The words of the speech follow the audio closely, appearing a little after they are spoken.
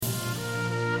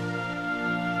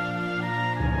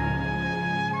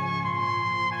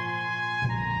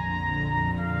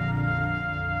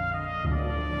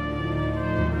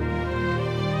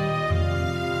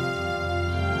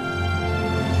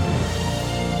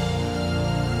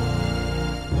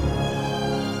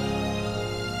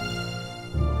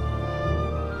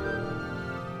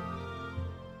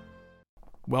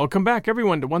Welcome back,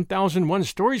 everyone, to 1001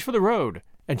 Stories for the Road,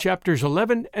 and chapters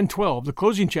 11 and 12, the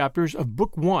closing chapters of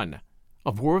Book 1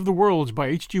 of War of the Worlds by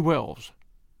H.G. Wells.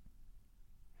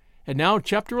 And now,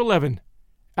 Chapter 11,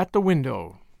 At the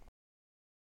Window.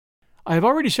 I have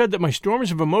already said that my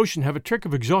storms of emotion have a trick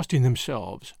of exhausting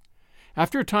themselves.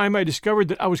 After a time, I discovered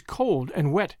that I was cold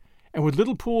and wet, and with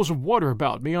little pools of water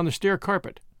about me on the stair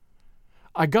carpet.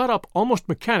 I got up almost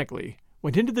mechanically,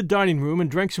 went into the dining room and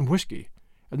drank some whiskey,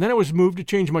 and then I was moved to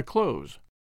change my clothes.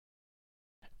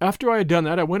 After I had done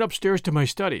that, I went upstairs to my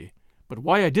study, but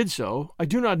why I did so, I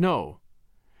do not know.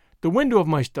 The window of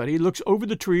my study looks over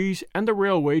the trees and the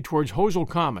railway towards Hosel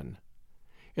Common.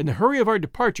 In the hurry of our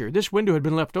departure, this window had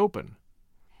been left open.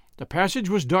 The passage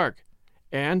was dark,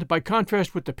 and, by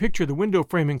contrast with the picture the window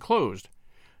frame enclosed,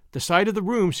 the side of the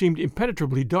room seemed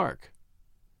impenetrably dark.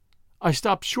 I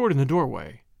stopped short in the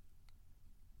doorway.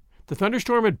 The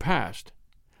thunderstorm had passed.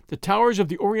 The towers of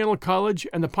the Oriental College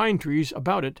and the pine trees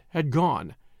about it had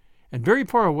gone, and very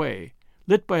far away,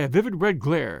 lit by a vivid red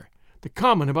glare, the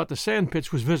common about the sand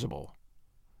pits was visible.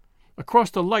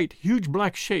 Across the light, huge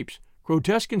black shapes,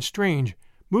 grotesque and strange,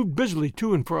 moved busily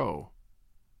to and fro.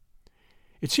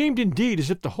 It seemed indeed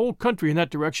as if the whole country in that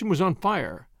direction was on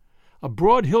fire, a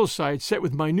broad hillside set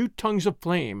with minute tongues of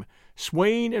flame,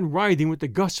 swaying and writhing with the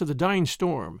gusts of the dying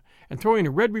storm, and throwing a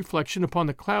red reflection upon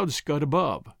the cloud scud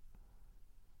above.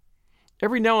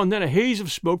 Every now and then a haze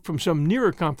of smoke from some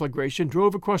nearer conflagration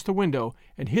drove across the window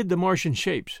and hid the Martian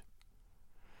shapes.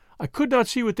 I could not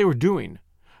see what they were doing,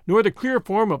 nor the clear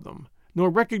form of them, nor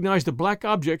recognize the black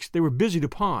objects they were busied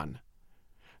upon.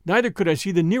 Neither could I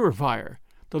see the nearer fire,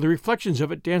 though the reflections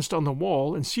of it danced on the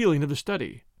wall and ceiling of the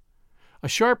study. A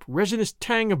sharp, resinous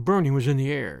tang of burning was in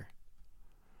the air.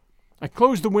 I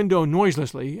closed the window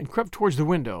noiselessly and crept towards the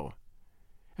window.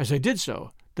 As I did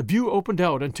so, the view opened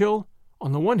out until,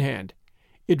 on the one hand,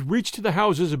 it reached to the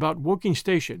houses about Woking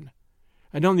Station,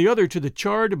 and on the other to the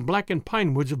charred and blackened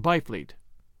pine woods of Byfleet.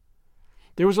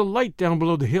 There was a light down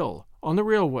below the hill, on the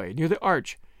railway, near the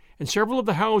arch, and several of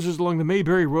the houses along the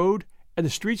Maybury Road and the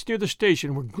streets near the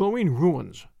station were glowing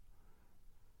ruins.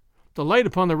 The light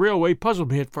upon the railway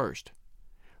puzzled me at first.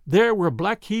 There were a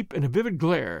black heap and a vivid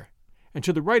glare, and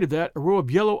to the right of that a row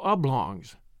of yellow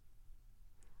oblongs.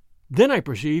 Then I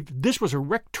perceived this was a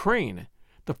wrecked train,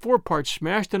 the foreparts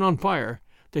smashed and on fire,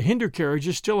 the hinder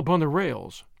carriages still upon the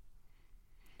rails.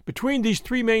 Between these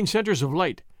three main centers of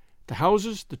light, the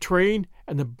houses, the train,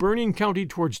 and the burning county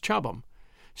towards Chobham,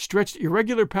 stretched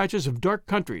irregular patches of dark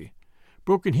country,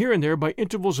 broken here and there by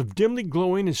intervals of dimly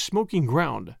glowing and smoking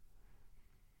ground.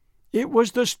 It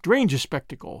was the strangest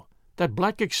spectacle, that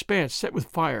black expanse set with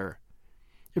fire.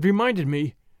 It reminded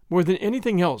me, more than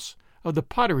anything else, of the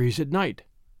potteries at night.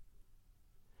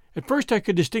 At first I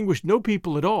could distinguish no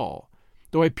people at all,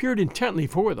 though I peered intently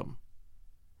for them.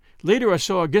 Later I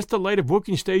saw against the light of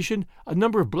Woking Station a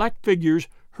number of black figures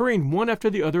hurrying one after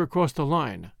the other across the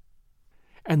line.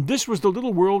 And this was the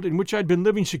little world in which I had been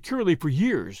living securely for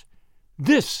years.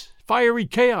 This fiery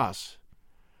chaos!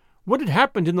 What had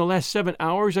happened in the last 7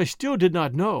 hours I still did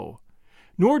not know,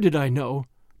 nor did I know,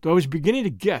 though I was beginning to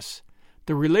guess,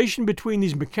 the relation between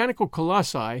these mechanical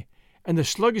colossi and the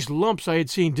sluggish lumps I had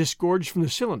seen disgorged from the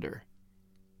cylinder.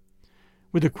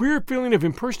 With a queer feeling of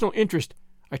impersonal interest,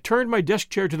 I turned my desk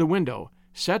chair to the window,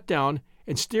 sat down,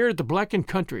 and stared at the blackened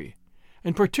country,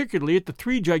 and particularly at the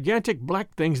three gigantic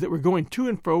black things that were going to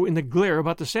and fro in the glare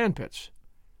about the sandpits.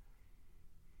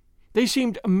 They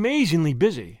seemed amazingly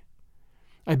busy.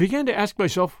 I began to ask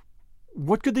myself,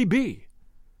 what could they be?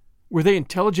 Were they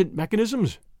intelligent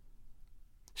mechanisms?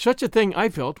 Such a thing, I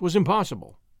felt, was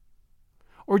impossible.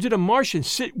 Or did a Martian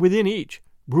sit within each,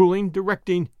 ruling,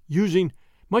 directing, using,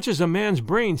 much as a man's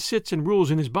brain sits and rules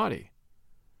in his body?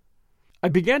 I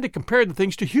began to compare the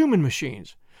things to human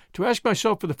machines, to ask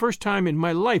myself for the first time in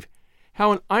my life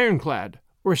how an ironclad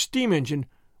or a steam engine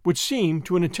would seem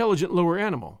to an intelligent lower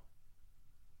animal.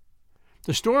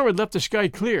 The storm had left the sky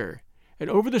clear, and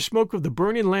over the smoke of the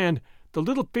burning land the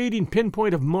little fading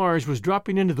pinpoint of Mars was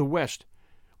dropping into the west,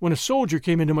 when a soldier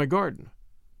came into my garden.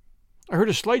 I heard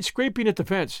a slight scraping at the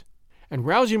fence, and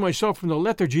rousing myself from the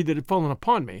lethargy that had fallen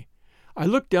upon me, I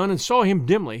looked down and saw him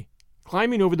dimly,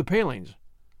 climbing over the palings.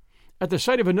 At the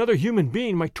sight of another human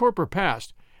being my torpor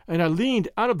passed, and I leaned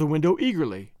out of the window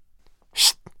eagerly.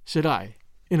 "Hist!" said I,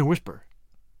 in a whisper.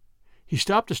 He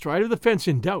stopped astride of the fence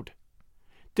in doubt.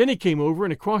 Then he came over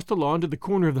and across the lawn to the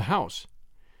corner of the house.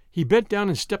 He bent down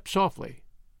and stepped softly.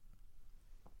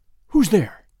 "Who's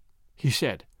there?" he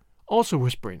said, also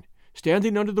whispering,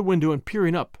 standing under the window and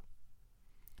peering up.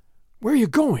 "Where are you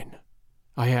going?"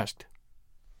 I asked.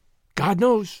 "God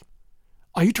knows.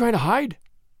 Are you trying to hide?"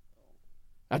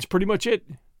 That's pretty much it."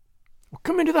 "Well,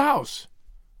 come into the house,"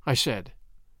 I said.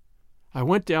 I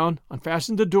went down,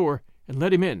 unfastened the door, and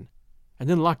let him in, and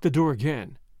then locked the door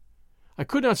again. I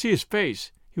could not see his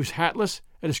face. He was hatless,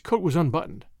 and his coat was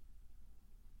unbuttoned.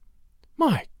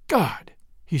 "My God!"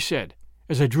 he said,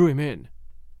 as I drew him in.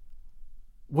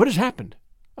 "What has happened?"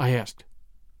 I asked.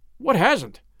 "What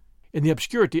hasn't?" In the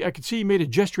obscurity, I could see he made a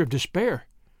gesture of despair.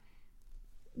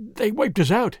 "They wiped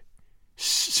us out.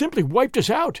 Simply wiped us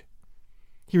out,"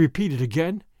 he repeated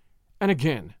again and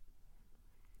again.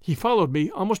 He followed me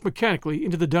almost mechanically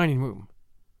into the dining room.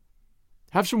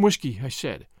 "Have some whiskey," I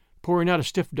said, pouring out a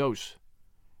stiff dose.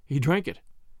 He drank it.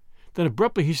 Then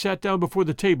abruptly he sat down before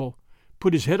the table,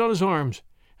 put his head on his arms,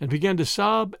 and began to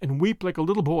sob and weep like a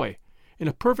little boy, in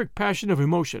a perfect passion of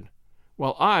emotion,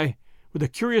 while I, with a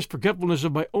curious forgetfulness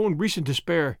of my own recent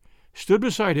despair, stood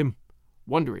beside him,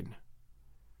 wondering.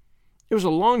 It was a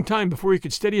long time before he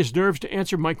could steady his nerves to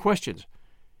answer my questions,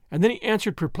 and then he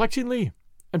answered perplexingly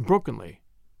and brokenly.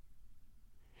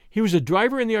 He was a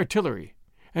driver in the artillery,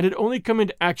 and had only come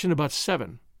into action about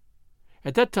 7.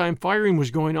 At that time firing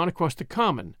was going on across the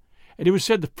common, and it was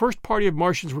said the first party of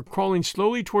Martians were crawling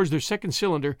slowly towards their second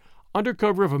cylinder under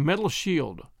cover of a metal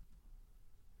shield.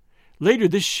 Later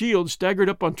this shield staggered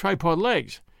up on tripod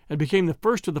legs and became the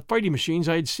first of the fighting machines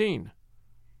I had seen.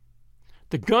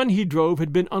 The gun he drove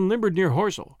had been unlimbered near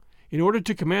Horsell in order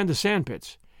to command the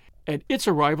sandpits, and its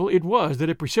arrival it was that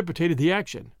had precipitated the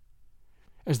action.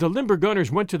 As the limber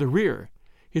gunners went to the rear,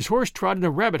 his horse trod in a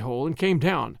rabbit hole and came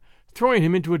down, throwing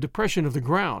him into a depression of the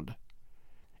ground.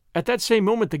 At that same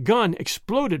moment the gun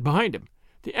exploded behind him.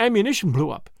 The ammunition blew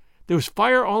up. There was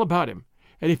fire all about him,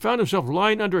 and he found himself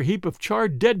lying under a heap of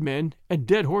charred dead men and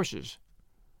dead horses.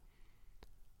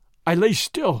 "I lay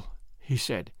still," he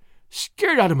said,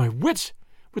 "scared out of my wits,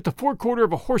 with the forequarter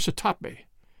of a horse atop me.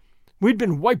 We'd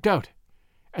been wiped out,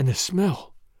 and the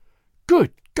smell,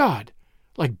 good God,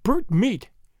 like burnt meat.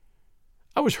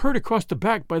 I was hurt across the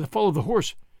back by the fall of the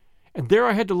horse, and there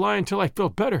I had to lie until I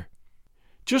felt better,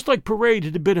 just like parade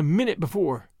it had been a minute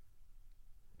before.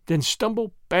 Then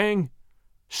stumble, bang,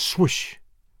 swish.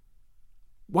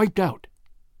 Wiped out."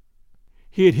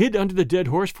 He had hid under the dead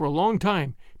horse for a long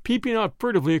time, peeping out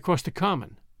furtively across the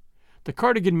common. The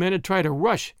Cardigan men had tried a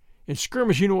rush, in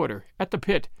skirmishing order, at the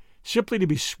pit, simply to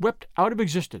be swept out of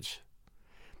existence.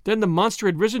 Then the monster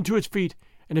had risen to its feet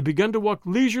and had begun to walk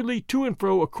leisurely to and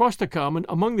fro across the common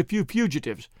among the few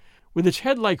fugitives, with its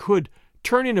head like hood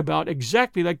turning about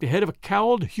exactly like the head of a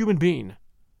cowled human being.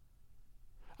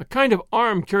 A kind of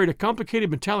arm carried a complicated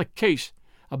metallic case,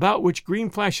 about which green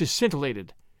flashes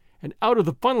scintillated, and out of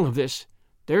the funnel of this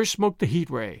there smoked the heat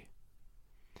ray.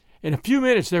 In a few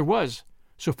minutes there was,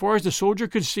 so far as the soldier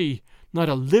could see, not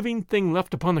a living thing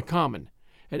left upon the common,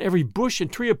 and every bush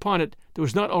and tree upon it that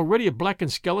was not already a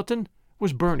blackened skeleton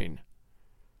was burning.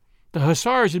 The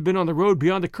hussars had been on the road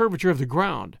beyond the curvature of the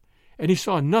ground, and he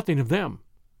saw nothing of them.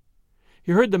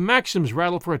 He heard the Maxims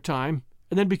rattle for a time,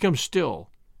 and then become still.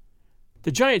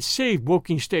 The giants saved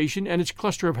Woking Station and its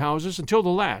cluster of houses until the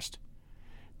last.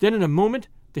 Then in a moment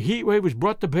the heat wave was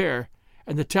brought to bear,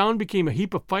 and the town became a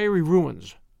heap of fiery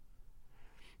ruins.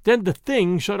 Then the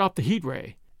thing shut off the heat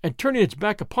ray, and turning its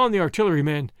back upon the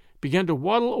artillerymen, began to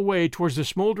waddle away towards the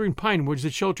smoldering pine woods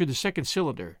that sheltered the second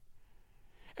cylinder.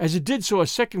 As it did so, a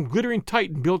second glittering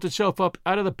titan built itself up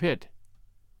out of the pit.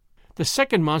 The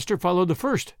second monster followed the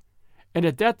first, and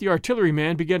at that the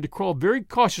artilleryman began to crawl very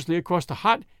cautiously across the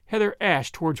hot heather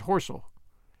ash towards Horsell.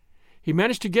 He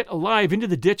managed to get alive into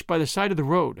the ditch by the side of the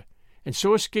road, and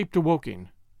so escaped to Woking.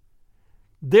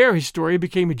 There his story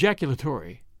became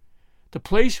ejaculatory. The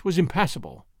place was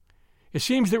impassable. It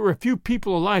seems there were a few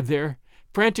people alive there,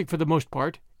 frantic for the most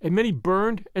part, and many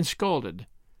burned and scalded.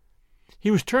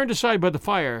 He was turned aside by the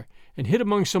fire and hid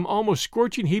among some almost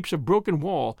scorching heaps of broken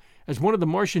wall as one of the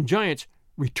Martian giants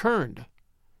returned.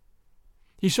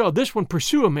 He saw this one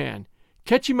pursue a man,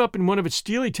 catch him up in one of its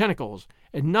steely tentacles,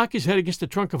 and knock his head against the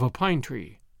trunk of a pine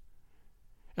tree.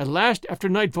 At last, after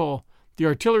nightfall, the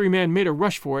artilleryman made a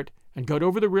rush for it and got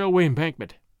over the railway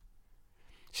embankment.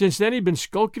 Since then he had been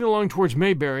skulking along towards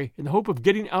Maybury in the hope of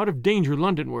getting out of danger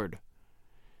Londonward.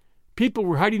 People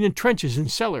were hiding in trenches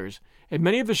and cellars, and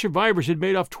many of the survivors had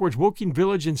made off towards Woking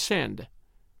village and Send.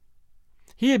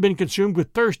 He had been consumed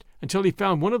with thirst until he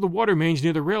found one of the water mains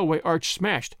near the railway arch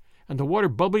smashed, and the water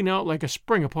bubbling out like a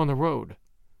spring upon the road.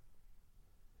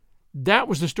 That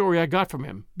was the story I got from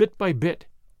him, bit by bit.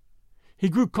 He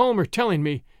grew calmer telling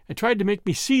me, and tried to make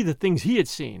me see the things he had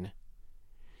seen.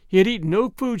 He had eaten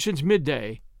no food since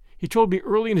midday, he told me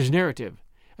early in his narrative,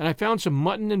 and I found some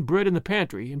mutton and bread in the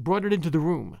pantry and brought it into the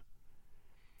room.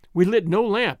 We lit no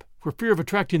lamp for fear of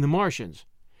attracting the Martians,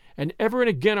 and ever and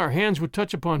again our hands would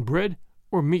touch upon bread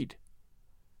or meat.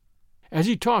 As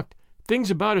he talked,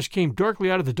 things about us came darkly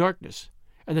out of the darkness,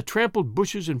 and the trampled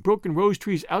bushes and broken rose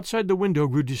trees outside the window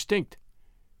grew distinct.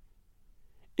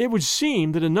 It would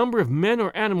seem that a number of men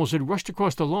or animals had rushed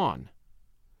across the lawn.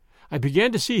 I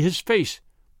began to see his face,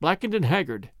 blackened and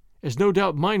haggard, as no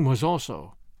doubt mine was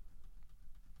also.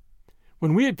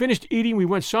 When we had finished eating, we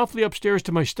went softly upstairs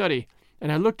to my study,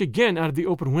 and I looked again out of the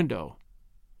open window.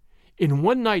 In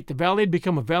one night the valley had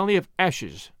become a valley of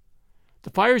ashes. The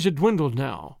fires had dwindled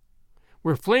now.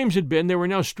 Where flames had been, there were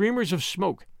now streamers of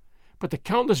smoke, but the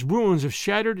countless ruins of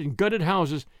shattered and gutted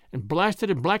houses and blasted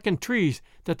and blackened trees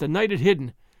that the night had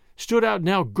hidden stood out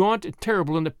now gaunt and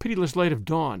terrible in the pitiless light of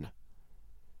dawn.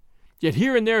 Yet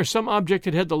here and there some object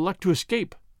had had the luck to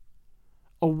escape.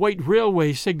 A white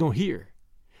railway signal here,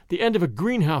 the end of a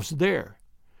greenhouse there,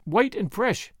 white and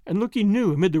fresh and looking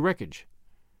new amid the wreckage.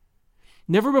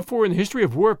 Never before in the history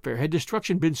of warfare had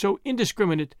destruction been so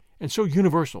indiscriminate and so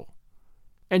universal.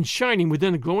 And shining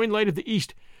within the glowing light of the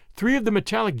east, 3 of the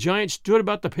metallic giants stood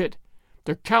about the pit,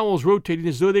 their cowls rotating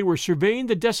as though they were surveying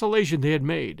the desolation they had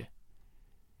made.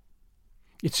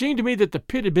 It seemed to me that the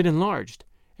pit had been enlarged,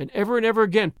 and ever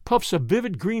again puffs of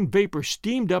vivid green vapor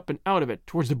steamed up and out of it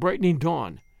towards the brightening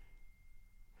dawn.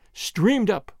 Streamed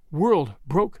up, whirled,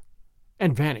 broke,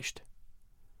 and vanished.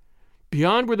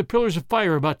 Beyond were the pillars of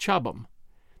fire about Chabam.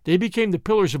 They became the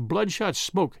pillars of bloodshot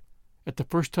smoke at the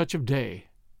first touch of day.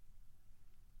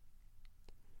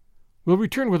 We'll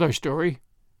return with our story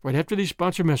right after these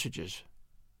sponsor messages.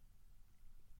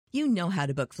 You know how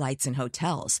to book flights and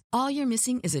hotels. All you're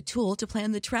missing is a tool to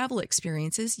plan the travel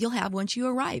experiences you'll have once you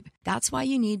arrive. That's why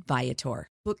you need Viator.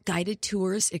 Book guided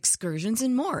tours, excursions,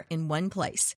 and more in one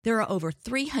place. There are over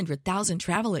 300,000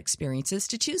 travel experiences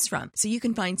to choose from, so you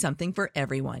can find something for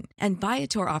everyone. And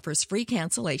Viator offers free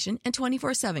cancellation and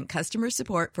 24/7 customer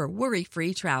support for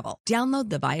worry-free travel.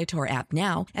 Download the Viator app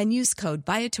now and use code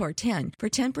Viator10 for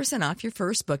 10% off your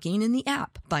first booking in the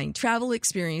app. Find travel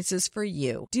experiences for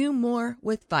you. Do more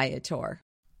with Viator.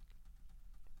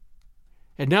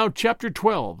 And now Chapter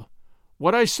 12,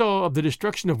 What I Saw of the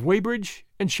Destruction of Weybridge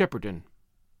and Shepperton.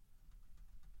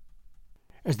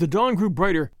 As the dawn grew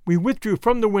brighter, we withdrew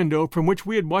from the window from which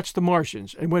we had watched the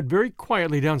Martians and went very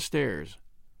quietly downstairs.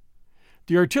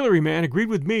 The artilleryman agreed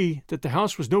with me that the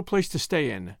house was no place to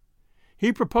stay in.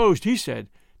 He proposed, he said,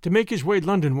 to make his way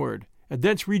Londonward, and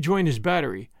thence rejoin his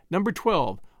battery, No.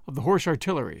 12 of the Horse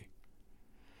Artillery.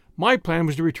 My plan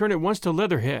was to return at once to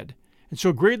Leatherhead, and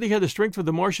so greatly had the strength of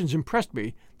the Martians impressed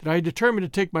me that I had determined to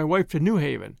take my wife to New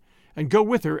Haven, and go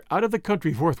with her out of the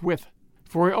country forthwith.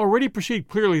 For I already perceived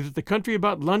clearly that the country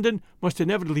about London must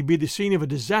inevitably be the scene of a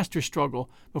disastrous struggle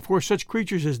before such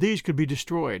creatures as these could be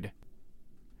destroyed.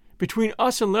 Between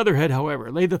us and Leatherhead,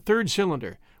 however, lay the third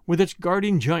cylinder, with its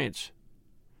guarding giants.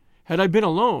 Had I been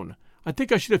alone, I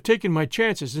think I should have taken my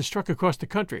chances and struck across the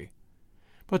country.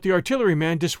 But the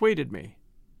artilleryman dissuaded me.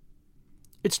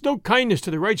 "It's no kindness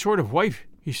to the right sort of wife,"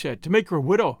 he said, "to make her a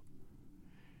widow."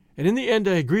 And in the end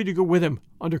I agreed to go with him,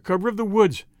 under cover of the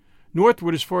woods,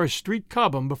 northward as far as Street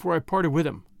Cobham before I parted with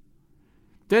him.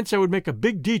 Thence I would make a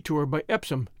big detour by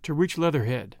Epsom to reach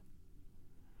Leatherhead.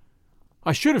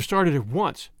 I should have started at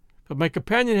once, but my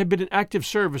companion had been in active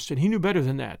service, and he knew better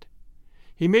than that.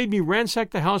 He made me ransack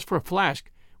the house for a flask,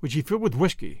 which he filled with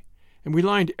whiskey, and we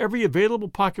lined every available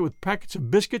pocket with packets of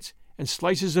biscuits and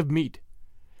slices of meat.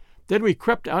 Then we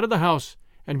crept out of the house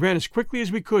and ran as quickly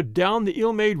as we could down the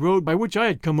ill-made road by which I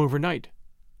had come overnight.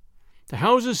 The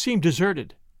houses seemed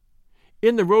deserted.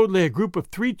 In the road lay a group of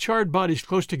 3 charred bodies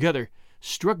close together,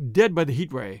 struck dead by the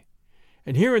heat ray,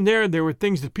 and here and there were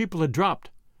things that people had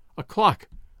dropped, a clock,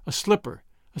 a slipper,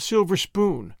 a silver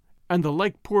spoon, and the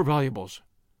like poor valuables.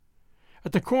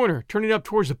 At the corner, turning up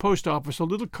towards the post office, a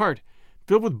little cart,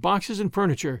 filled with boxes and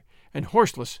furniture, and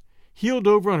horseless, heeled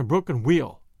over on a broken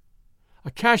wheel.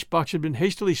 A cash box had been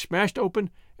hastily smashed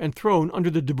open and thrown under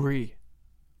the debris.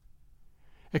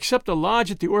 Except the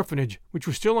lodge at the orphanage, which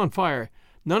was still on fire,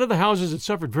 none of the houses had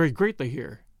suffered very greatly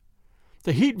here.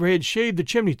 The heat ray had shaved the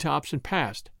chimney tops and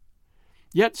passed.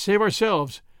 Yet, save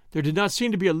ourselves, there did not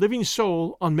seem to be a living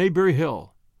soul on Maybury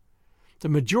Hill. The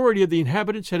majority of the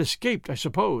inhabitants had escaped, I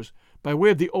suppose, by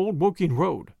way of the old Woking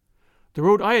road, the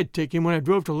road I had taken when I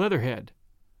drove to Leatherhead.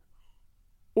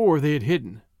 Or they had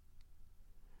hidden.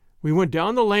 We went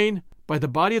down the lane by the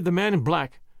body of the man in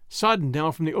black, sodden now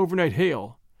from the overnight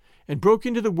hail, and broke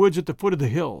into the woods at the foot of the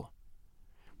hill.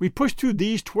 We pushed through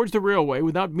these towards the railway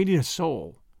without meeting a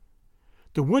soul.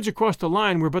 The woods across the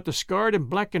line were but the scarred and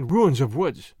blackened ruins of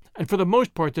woods, and for the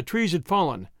most part the trees had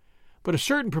fallen, but a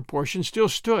certain proportion still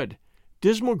stood,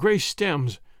 dismal grey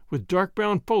stems with dark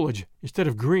brown foliage instead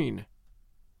of green.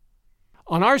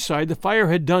 On our side, the fire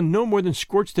had done no more than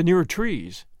scorch the nearer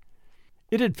trees.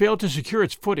 It had failed to secure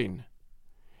its footing.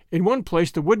 In one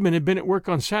place the woodmen had been at work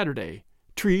on Saturday.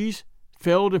 Trees,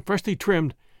 felled and freshly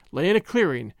trimmed, lay in a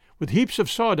clearing, with heaps of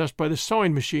sawdust by the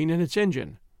sawing machine and its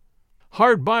engine.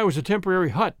 Hard by was a temporary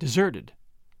hut, deserted.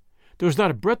 There was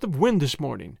not a breath of wind this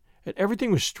morning, and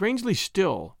everything was strangely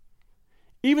still.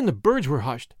 Even the birds were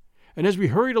hushed, and as we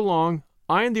hurried along,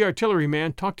 I and the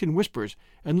artilleryman talked in whispers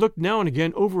and looked now and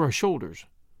again over our shoulders.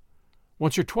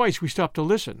 Once or twice we stopped to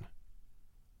listen.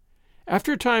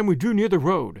 After a time we drew near the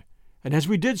road, and as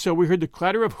we did so we heard the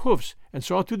clatter of hoofs and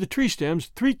saw through the tree stems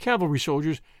 3 cavalry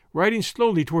soldiers riding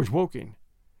slowly towards Woking.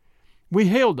 We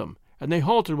hailed them, and they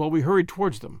halted while we hurried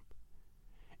towards them.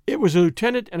 It was a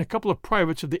lieutenant and a couple of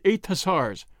privates of the 8th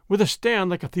Hussars, with a stand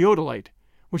like a theodolite,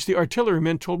 which the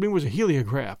artilleryman told me was a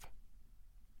heliograph.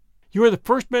 "You are the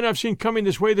first men I've seen coming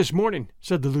this way this morning,"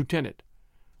 said the lieutenant.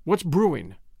 "What's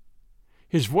brewing?"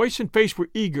 His voice and face were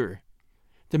eager.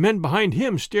 The men behind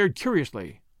him stared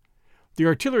curiously. The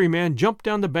artilleryman jumped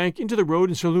down the bank into the road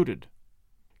and saluted.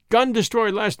 "Gun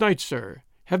destroyed last night, sir.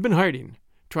 Have been hiding.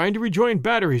 Trying to rejoin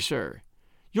battery, sir.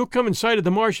 You'll come in sight of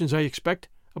the Martians, I expect,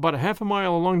 about a half a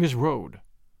mile along this road."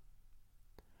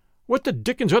 "What the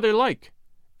dickens are they like?"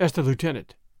 asked the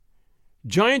lieutenant.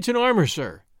 "Giants in armor,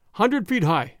 sir. 100 feet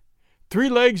high. 3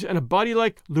 legs and a body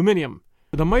like aluminium,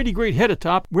 with a mighty great head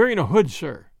atop, wearing a hood,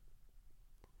 sir."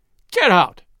 "Get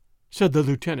out!" said the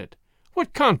lieutenant.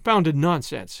 "What confounded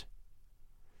nonsense!"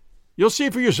 "You'll see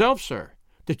for yourself, sir.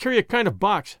 They carry a kind of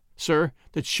box, sir,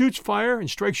 that shoots fire and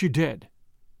strikes you dead."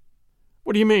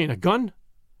 "What do you mean, a gun?"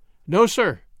 "No,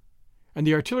 sir." And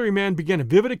the artilleryman began a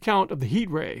vivid account of the heat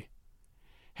ray.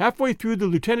 Halfway through, the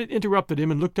lieutenant interrupted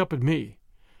him and looked up at me.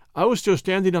 I was still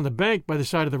standing on the bank by the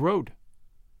side of the road.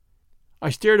 I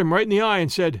stared him right in the eye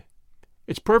and said,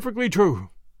 "It's perfectly true."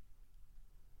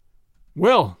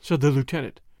 "Well," said the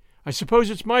lieutenant, "I suppose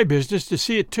it's my business to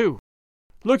see it too.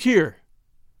 Look here,"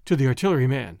 to the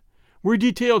artilleryman, "we're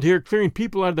detailed here clearing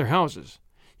people out of their houses.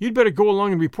 You'd better go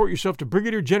along and report yourself to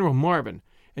Brigadier General Marvin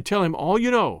and tell him all you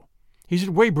know. He's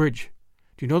at Weybridge.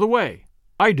 Do you know the way?"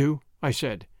 "I do," I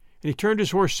said, and he turned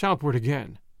his horse southward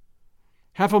again.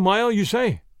 "Half a mile, you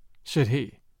say?" said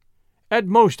he. "At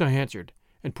most," I answered,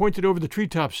 and pointed over the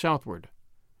treetops southward.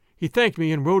 He thanked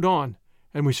me and rode on,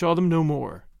 and we saw them no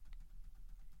more.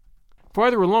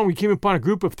 Farther along we came upon a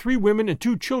group of 3 women and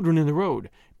 2 children in the road,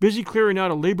 busy clearing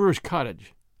out a laborer's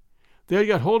cottage. They had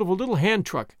got hold of a little hand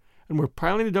truck and were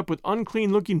piling it up with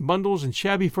unclean-looking bundles and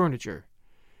shabby furniture.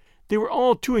 They were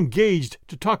all too engaged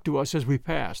to talk to us as we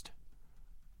passed.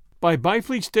 By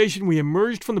Byfleet Station we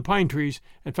emerged from the pine trees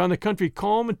and found the country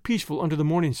calm and peaceful under the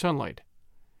morning sunlight.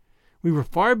 We were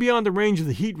far beyond the range of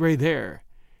the heat ray there,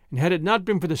 and had it not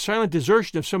been for the silent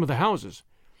desertion of some of the houses,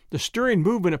 the stirring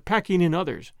movement of packing in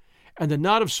others, and the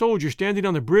knot of soldiers standing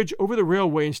on the bridge over the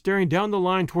railway and staring down the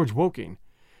line towards Woking,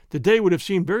 the day would have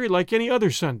seemed very like any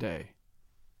other Sunday.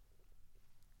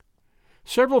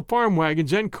 Several farm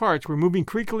wagons and carts were moving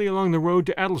creakily along the road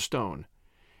to Addlestone,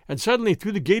 and suddenly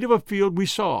through the gate of a field we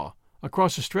saw,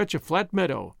 across a stretch of flat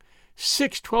meadow,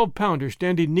 6 12-pounders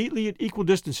standing neatly at equal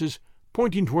distances,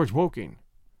 pointing towards Woking.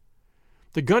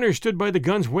 The gunners stood by the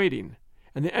guns waiting,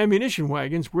 and the ammunition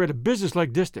wagons were at a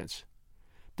businesslike distance.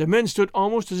 The men stood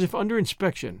almost as if under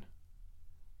inspection.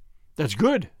 "That's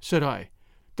good," said I.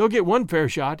 "They'll get one fair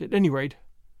shot, at any rate."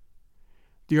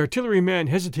 The artilleryman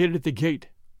hesitated at the gate.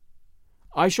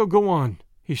 "I shall go on,"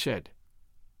 he said.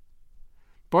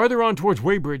 Farther on towards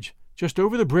Weybridge, just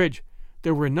over the bridge,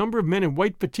 there were a number of men in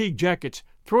white fatigue jackets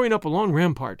throwing up a long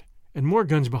rampart, and more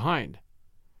guns behind.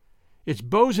 "It's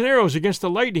bows and arrows against the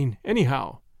lightning,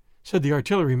 anyhow," said the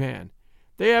artilleryman.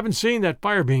 "They haven't seen that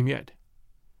fire beam yet."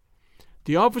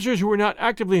 The officers who were not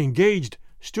actively engaged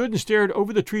stood and stared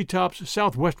over the treetops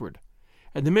southwestward,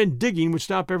 and the men digging would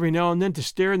stop every now and then to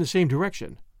stare in the same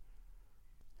direction.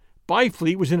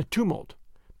 Byfleet was in a tumult,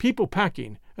 people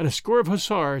packing, and a score of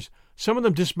hussars, some of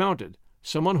them dismounted,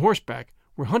 some on horseback,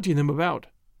 were hunting them about.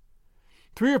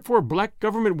 3 or 4 black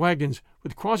government wagons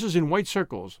with crosses in white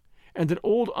circles, and an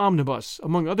old omnibus,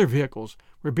 among other vehicles,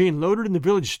 were being loaded in the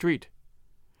village street.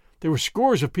 There were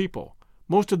scores of people,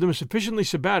 most of them sufficiently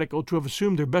sabbatical to have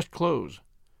assumed their best clothes.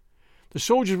 The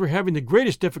soldiers were having the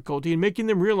greatest difficulty in making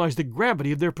them realize the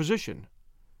gravity of their position.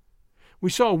 We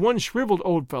saw one shriveled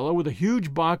old fellow with a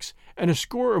huge box and a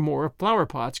score or more of flower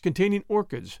pots containing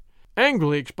orchids,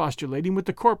 angrily expostulating with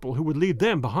the corporal who would leave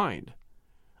them behind.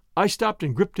 I stopped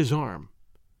and gripped his arm.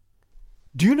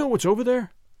 "Do you know what's over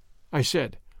there?" I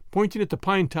said, pointing at the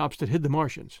pine tops that hid the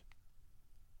Martians.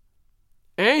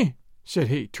 "Eh?" said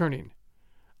he, turning.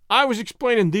 I was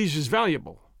explaining these is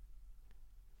valuable."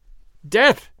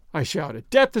 "Death!" I shouted.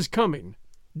 "Death is coming!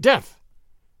 Death!"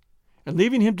 And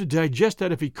leaving him to digest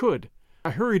that if he could,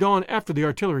 I hurried on after the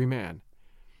artilleryman.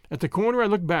 At the corner I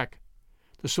looked back.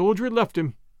 The soldier had left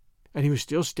him, and he was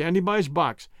still standing by his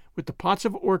box with the pots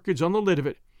of orchids on the lid of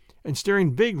it and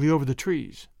staring vaguely over the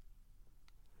trees.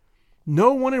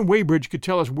 No one in Weybridge could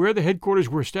tell us where the headquarters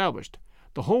were established.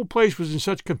 The whole place was in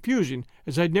such confusion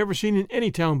as I'd never seen in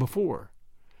any town before.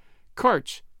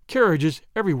 Carts, carriages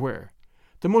everywhere,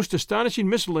 the most astonishing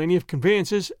miscellany of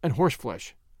conveyances and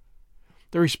horseflesh.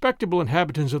 The respectable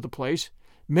inhabitants of the place,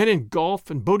 men in golf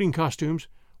and boating costumes,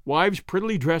 wives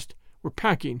prettily dressed, were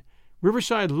packing,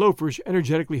 riverside loafers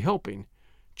energetically helping,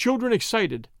 children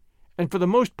excited, and for the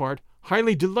most part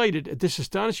highly delighted at this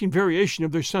astonishing variation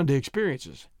of their Sunday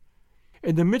experiences.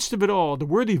 In the midst of it all, the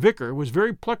worthy vicar was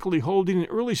very pluckily holding an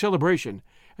early celebration,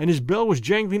 and his bell was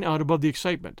jangling out above the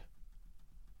excitement.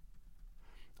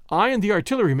 I and the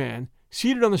artilleryman,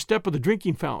 seated on the step of the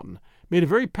drinking fountain, made a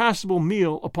very passable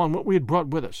meal upon what we had brought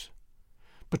with us.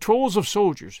 Patrols of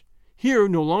soldiers, here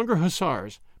no longer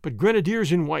hussars, but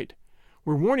grenadiers in white,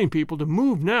 were warning people to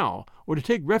move now or to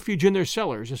take refuge in their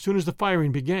cellars as soon as the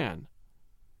firing began.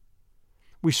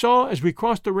 We saw as we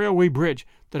crossed the railway bridge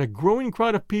that a growing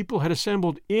crowd of people had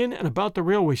assembled in and about the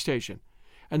railway station,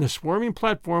 and the swarming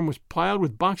platform was piled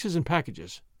with boxes and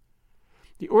packages.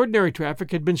 The ordinary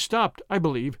traffic had been stopped, I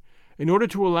believe, in order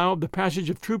to allow the passage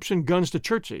of troops and guns to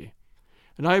Chertsey,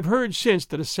 and I have heard since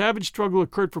that a savage struggle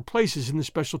occurred for places in the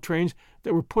special trains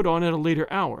that were put on at a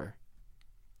later hour.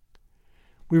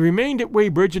 We remained at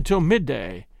Weybridge until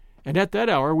midday, and at that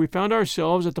hour we found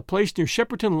ourselves at the place near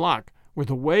Shepperton Lock where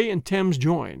the Wey and Thames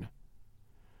join.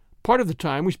 Part of the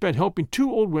time we spent helping two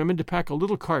old women to pack a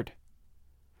little cart.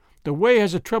 The Wey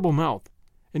has a treble mouth,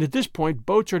 and at this point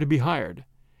boats are to be hired,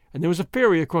 and there was a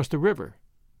ferry across the river.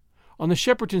 On the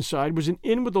Shepperton side was an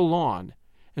inn with a lawn,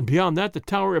 and beyond that the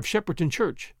tower of Shepperton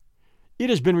Church. It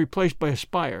has been replaced by a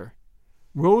spire,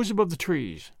 rose above the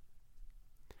trees.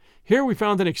 Here we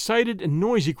found an excited and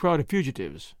noisy crowd of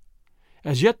fugitives.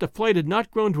 As yet the flight had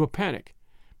not grown to a panic,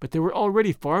 but there were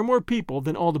already far more people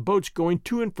than all the boats going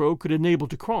to and fro could enable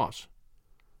to cross.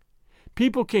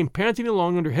 People came panting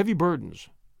along under heavy burdens.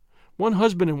 One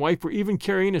husband and wife were even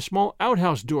carrying a small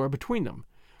outhouse door between them,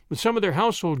 with some of their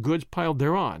household goods piled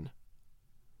thereon.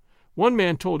 One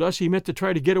man told us he meant to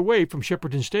try to get away from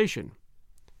Shepperton Station.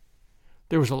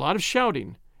 There was a lot of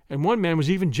shouting, and one man was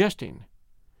even jesting.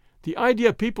 The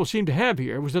idea people seemed to have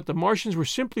here was that the Martians were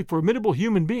simply formidable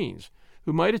human beings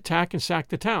who might attack and sack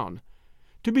the town,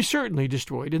 to be certainly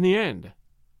destroyed in the end.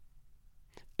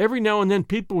 Every now and then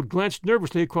people would glance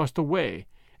nervously across the Wey,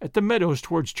 at the meadows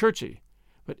towards Chertsey,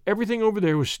 but everything over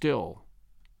there was still.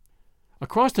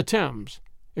 Across the Thames,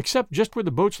 except just where the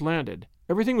boats landed,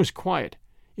 everything was quiet,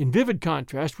 in vivid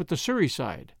contrast with the Surrey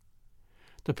side.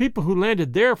 The people who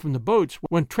landed there from the boats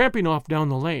went tramping off down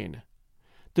the lane.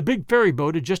 The big ferry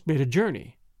boat had just made a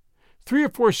journey. 3 or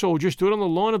 4 soldiers stood on the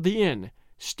lawn of the inn,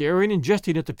 staring and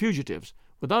jesting at the fugitives,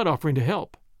 without offering to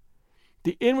help.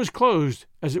 The inn was closed,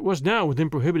 as it was now within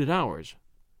prohibited hours.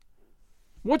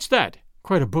 "What's that?"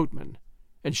 cried a boatman.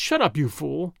 "And shut up, you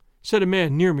fool," said a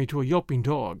man near me to a yelping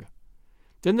dog.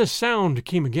 Then the sound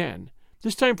came again,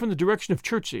 this time from the direction of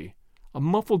Chertsey, a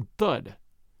muffled thud,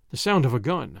 the sound of a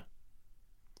gun.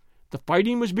 The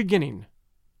fighting was beginning.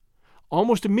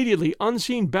 Almost immediately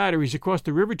unseen batteries across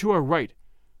the river to our right,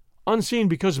 unseen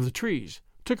because of the trees,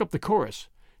 took up the chorus,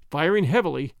 firing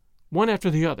heavily, one after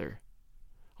the other.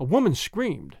 A woman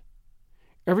screamed.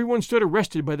 Everyone stood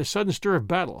arrested by the sudden stir of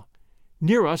battle,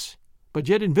 near us, but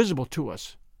yet invisible to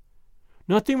us.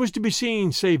 Nothing was to be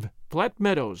seen save flat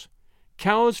meadows,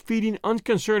 cows feeding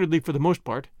unconcernedly for the most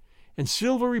part, and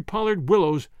silvery pollard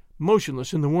willows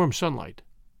motionless in the warm sunlight.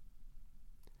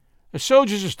 "The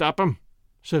soldiers will stop 'em,"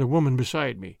 said a woman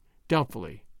beside me,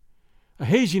 doubtfully. A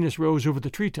haziness rose over the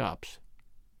tree-tops.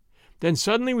 Then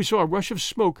suddenly we saw a rush of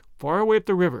smoke far away up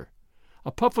the river,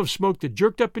 a puff of smoke that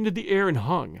jerked up into the air and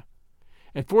hung.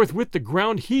 And forthwith the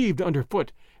ground heaved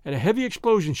underfoot, and a heavy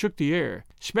explosion shook the air,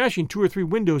 smashing 2 or 3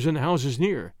 windows in the houses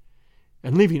near,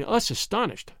 and leaving us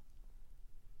astonished.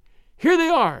 "Here they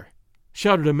are!"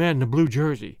 shouted a man in a blue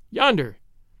jersey. "Yonder!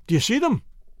 Do you see them?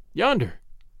 Yonder!"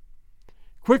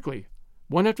 Quickly,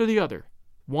 one after the other,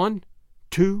 1,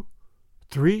 2,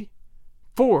 3,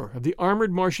 4 of the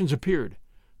armored Martians appeared,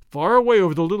 far away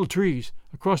over the little trees,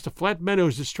 across the flat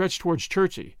meadows that stretched towards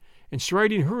Chertsey, and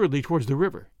striding hurriedly towards the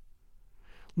river.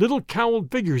 Little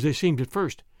cowled figures they seemed at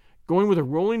first, going with a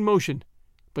rolling motion,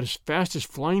 but as fast as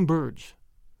flying birds.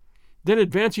 Then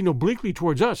advancing obliquely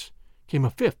towards us, came a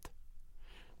 5th.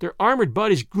 Their armored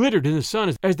bodies glittered in the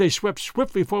sun as they swept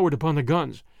swiftly forward upon the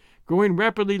guns, growing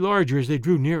rapidly larger as they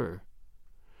drew nearer.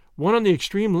 One on the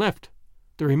extreme left,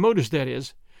 the remotest that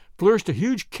is, flourished a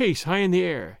huge case high in the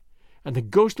air, and the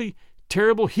ghostly,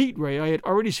 terrible heat ray I had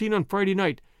already seen on Friday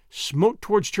night smote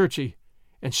towards Chertsey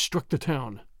and struck the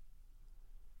town.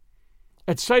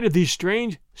 At sight of these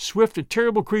strange, swift, and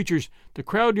terrible creatures, the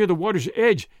crowd near the water's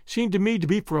edge seemed to me to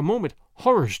be for a moment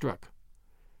horror-struck.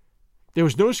 There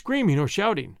was no screaming or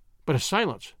shouting, but a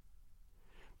silence.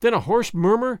 Then a hoarse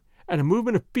murmur and a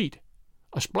movement of feet,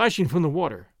 a splashing from the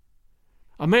water.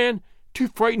 A man, too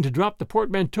frightened to drop the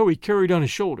portmanteau he carried on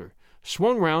his shoulder,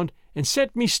 swung round and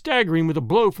sent me staggering with a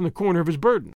blow from the corner of his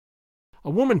burden. A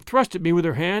woman thrust at me with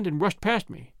her hand and rushed past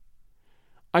me.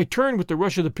 I turned with the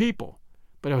rush of the people,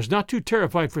 but I was not too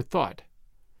terrified for thought.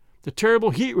 The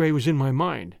terrible heat ray was in my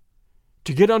mind.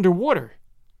 To get under water!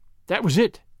 That was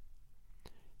it.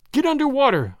 "Get under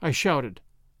water!" I shouted,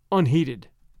 unheeded.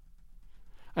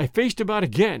 I faced about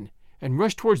again and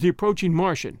rushed towards the approaching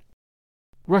Martian.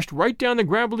 Rushed right down the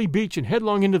gravelly beach and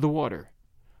headlong into the water.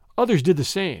 Others did the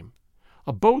same.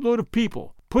 A boatload of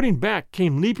people, putting back,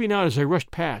 came leaping out as I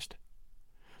rushed past.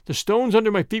 The stones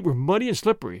under my feet were muddy and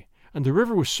slippery, and the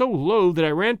river was so low that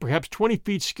I ran perhaps 20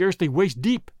 feet scarcely waist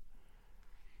deep.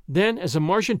 Then, as the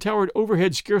Martian towered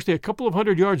overhead scarcely a couple of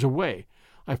 100 yards away,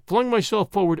 I flung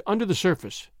myself forward under the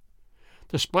surface.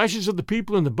 The splashes of the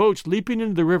people in the boats leaping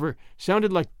into the river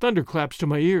sounded like thunderclaps to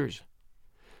my ears.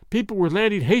 People were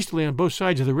landing hastily on both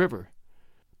sides of the river.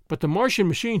 But the Martian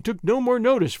machine took no more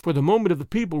notice for the moment of the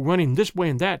people running this way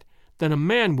and that than a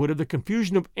man would of the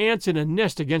confusion of ants in a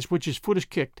nest against which his foot is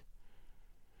kicked.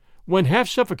 When half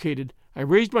suffocated, I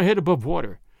raised my head above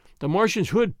water. The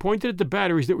Martian's hood pointed at the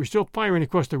batteries that were still firing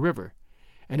across the river,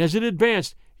 and as it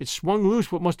advanced, it swung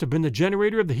loose what must have been the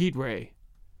generator of the heat ray.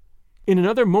 In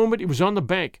another moment it was on the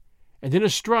bank, and in a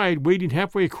stride wading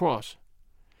halfway across.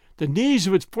 The knees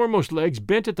of its foremost legs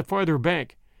bent at the farther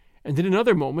bank, and in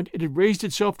another moment it had raised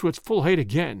itself to its full height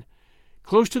again,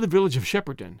 close to the village of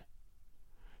Shepperton.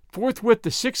 Forthwith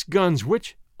the 6 guns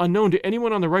which, unknown to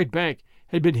anyone on the right bank,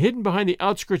 had been hidden behind the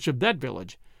outskirts of that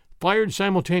village, fired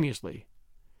simultaneously.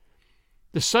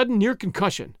 The sudden near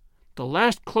concussion, the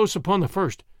last close upon the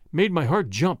first, made my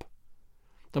heart jump.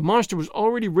 The monster was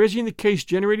already raising the case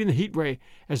generating the heat ray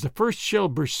as the first shell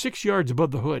burst 6 yards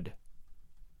above the hood.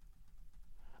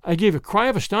 I gave a cry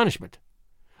of astonishment.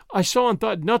 I saw and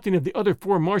thought nothing of the other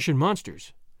 4 Martian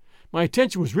monsters. My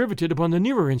attention was riveted upon the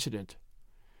nearer incident.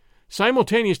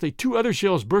 Simultaneously 2 other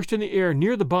shells burst in the air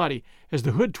near the body as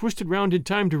the hood twisted round in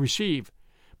time to receive,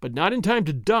 but not in time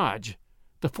to dodge,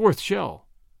 the 4th shell.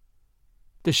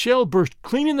 The shell burst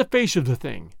clean in the face of the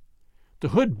thing. The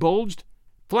hood bulged,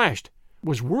 flashed,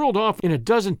 was whirled off in a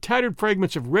dozen tattered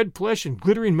fragments of red flesh and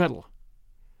glittering metal.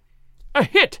 "A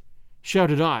hit!"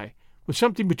 shouted I, with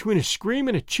something between a scream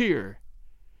and a cheer.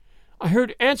 I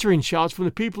heard answering shouts from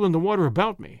the people in the water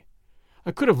about me.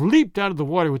 I could have leaped out of the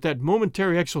water with that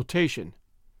momentary exultation.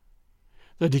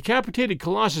 The decapitated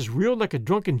colossus reeled like a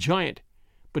drunken giant,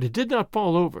 but it did not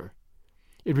fall over.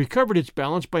 It recovered its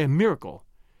balance by a miracle,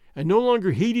 and no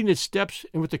longer heeding its steps,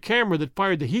 and with the camera that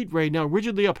fired the heat ray now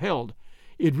rigidly upheld,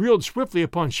 it reeled swiftly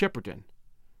upon Shepperton.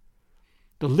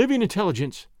 The living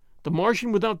intelligence, the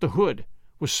Martian without the hood,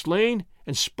 was slain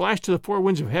and splashed to the 4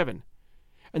 winds of heaven,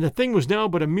 and the thing was now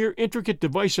but a mere intricate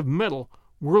device of metal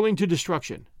whirling to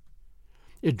destruction.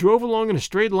 It drove along in a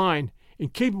straight line,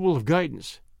 incapable of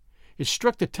guidance. It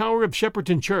struck the tower of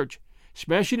Shepperton Church,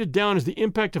 smashing it down as the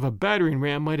impact of a battering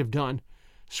ram might have done,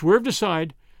 swerved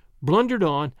aside, blundered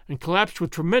on, and collapsed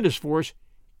with tremendous force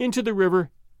into the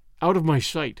river, out of my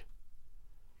sight.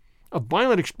 A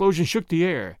violent explosion shook the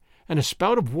air, and a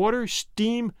spout of water,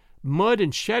 steam, mud,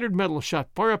 and shattered metal shot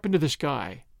far up into the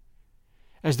sky.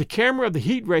 As the camera of the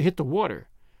heat ray hit the water,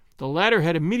 the latter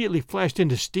had immediately flashed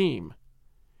into steam.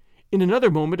 In another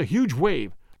moment a huge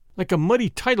wave, like a muddy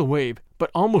tidal wave,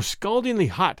 but almost scaldingly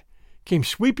hot, came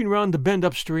sweeping round the bend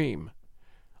upstream.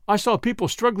 I saw people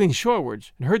struggling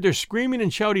shorewards, and heard their screaming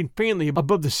and shouting faintly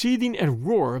above the seething and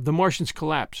roar of the Martian's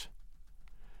collapse.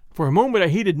 For a moment I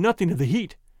heeded nothing of the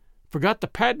heat, forgot the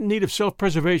patent need of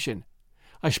self-preservation.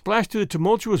 I splashed through the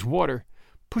tumultuous water,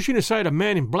 pushing aside a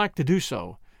man in black to do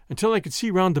so, until I could see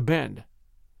round the bend.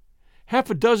 Half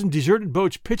a dozen deserted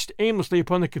boats pitched aimlessly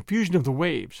upon the confusion of the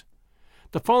waves.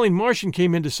 The falling Martian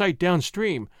came into sight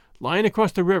downstream, lying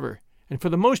across the river, and for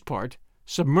the most part,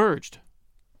 submerged.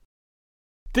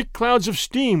 Thick clouds of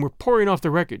steam were pouring off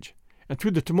the wreckage, and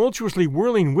through the tumultuously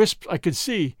whirling wisps I could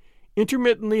see,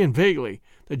 intermittently and vaguely,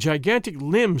 the gigantic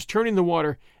limbs churning the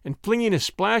water and flinging a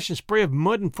splash and spray of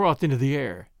mud and froth into the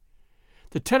air.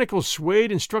 The tentacles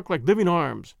swayed and struck like living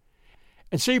arms,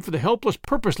 and save for the helpless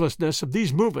purposelessness of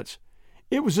these movements,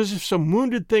 it was as if some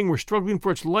wounded thing were struggling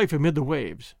for its life amid the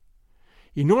waves.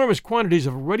 Enormous quantities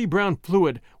of ruddy brown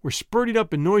fluid were spurting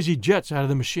up in noisy jets out of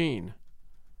the machine.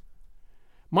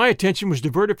 My attention was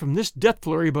diverted from this death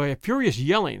flurry by a furious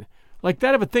yelling, like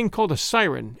that of a thing called a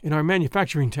siren in our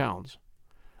manufacturing towns.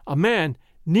 A man,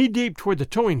 knee-deep toward the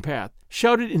towing path,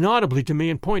 shouted inaudibly to me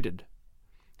and pointed.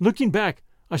 Looking back,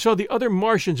 I saw the other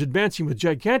Martians advancing with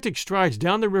gigantic strides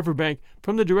down the riverbank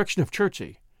from the direction of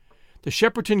Chertsey. The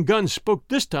Shepperton guns spoke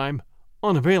this time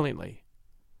unavailingly.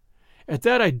 At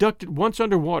that I ducked at once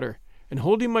under water, and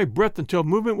holding my breath until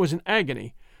movement was an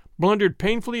agony, blundered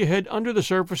painfully ahead under the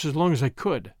surface as long as I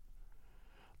could.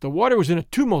 The water was in a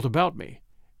tumult about me,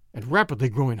 and rapidly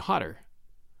growing hotter.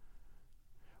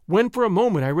 When for a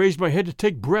moment I raised my head to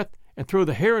take breath and throw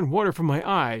the hair and water from my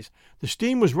eyes, the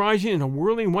steam was rising in a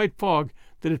whirling white fog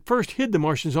that at first hid the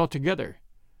Martians altogether.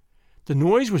 The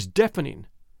noise was deafening.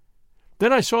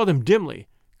 Then I saw them dimly,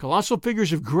 colossal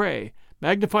figures of gray,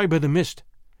 magnified by the mist.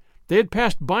 They had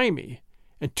passed by me,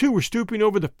 and two were stooping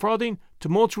over the frothing,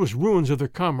 tumultuous ruins of their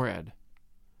comrade.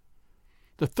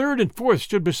 The third and fourth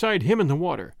stood beside him in the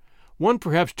water, one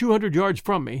perhaps 200 yards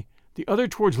from me, the other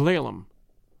towards Laleham.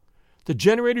 The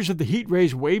generators of the heat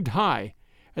rays waved high,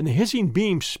 and the hissing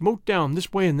beams smote down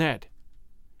this way and that.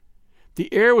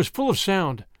 The air was full of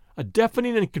sound, a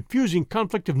deafening and confusing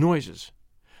conflict of noises.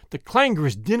 The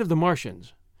clangorous din of the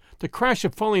Martians, the crash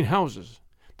of falling houses,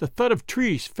 the thud of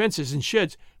trees, fences, and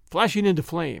sheds flashing into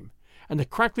flame, and the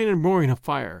crackling and roaring of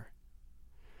fire.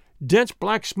 Dense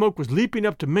black smoke was leaping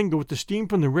up to mingle with the steam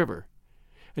from the river,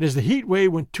 and as the heat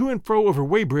wave went to and fro over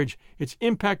Weybridge, its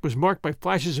impact was marked by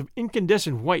flashes of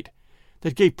incandescent white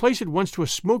that gave place at once to a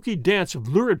smoky dance of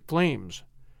lurid flames.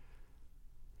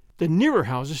 The nearer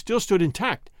houses still stood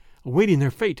intact, awaiting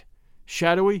their fate,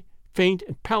 shadowy, faint,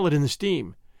 and pallid in the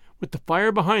steam, with the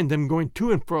fire behind them going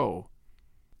to and fro.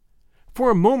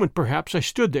 For a moment, perhaps, I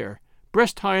stood there,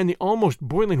 breast high in the almost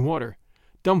boiling water,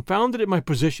 dumbfounded at my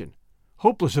position,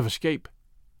 hopeless of escape.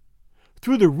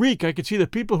 Through the reek I could see the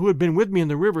people who had been with me in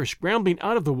the river scrambling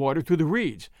out of the water through the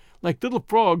reeds, like little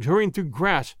frogs hurrying through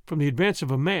grass from the advance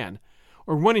of a man,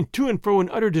 or running to and fro in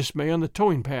utter dismay on the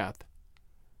towing path.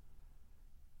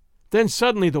 Then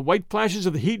suddenly the white flashes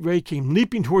of the heat ray came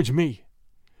leaping towards me.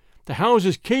 The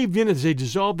houses caved in as they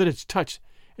dissolved at its touch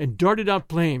and darted out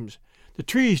flames. The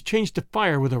trees changed to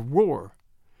fire with a roar.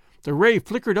 The ray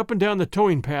flickered up and down the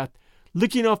towing path,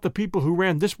 licking off the people who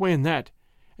ran this way and that,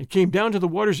 and came down to the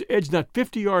water's edge not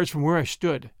 50 yards from where I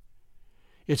stood.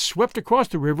 It swept across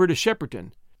the river to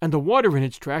Shepperton, and the water in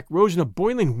its track rose in a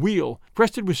boiling wheel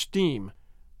crested with steam.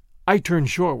 I turned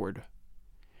shoreward.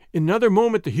 In another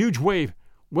moment the huge wave,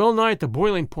 well nigh at the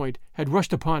boiling point, had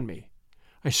rushed upon me.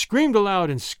 I screamed aloud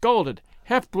and scalded,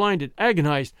 half-blinded,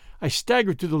 agonized. I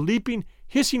staggered through the leaping,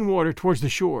 hissing water towards the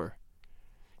shore.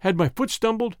 Had my foot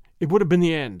stumbled, it would have been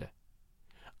the end.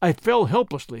 I fell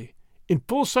helplessly, in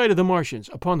full sight of the Martians,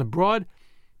 upon the broad,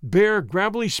 bare,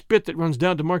 gravelly spit that runs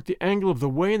down to mark the angle of the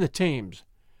Wey and the Thames.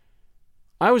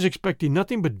 I was expecting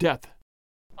nothing but death.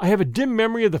 I have a dim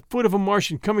memory of the foot of a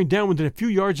Martian coming down within a few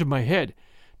yards of my head,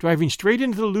 driving straight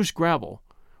into the loose gravel,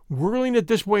 whirling it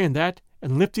this way and that,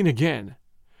 and lifting again,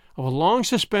 of a long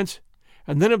suspense,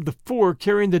 and then of the four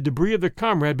carrying the debris of their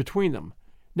comrade between them,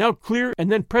 now clear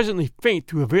and then presently faint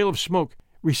through a veil of smoke,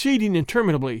 receding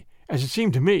interminably, as it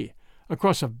seemed to me,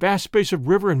 across a vast space of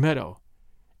river and meadow.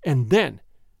 And then,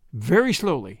 very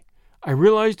slowly, I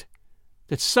realized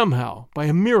that somehow, by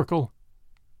a miracle,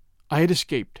 I had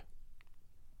escaped.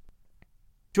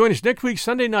 Join us next week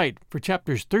Sunday night for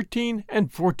chapters 13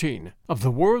 and 14 of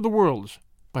The War of the Worlds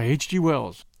by H.G.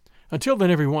 Wells. Until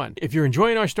then, everyone, if you're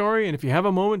enjoying our story and if you have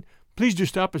a moment, please do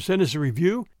stop and send us a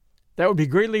review. That would be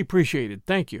greatly appreciated.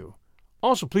 Thank you.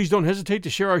 Also, please don't hesitate to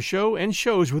share our show and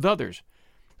shows with others.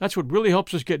 That's what really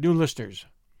helps us get new listeners.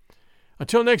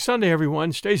 Until next Sunday,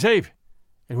 everyone, stay safe,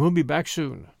 and we'll be back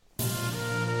soon.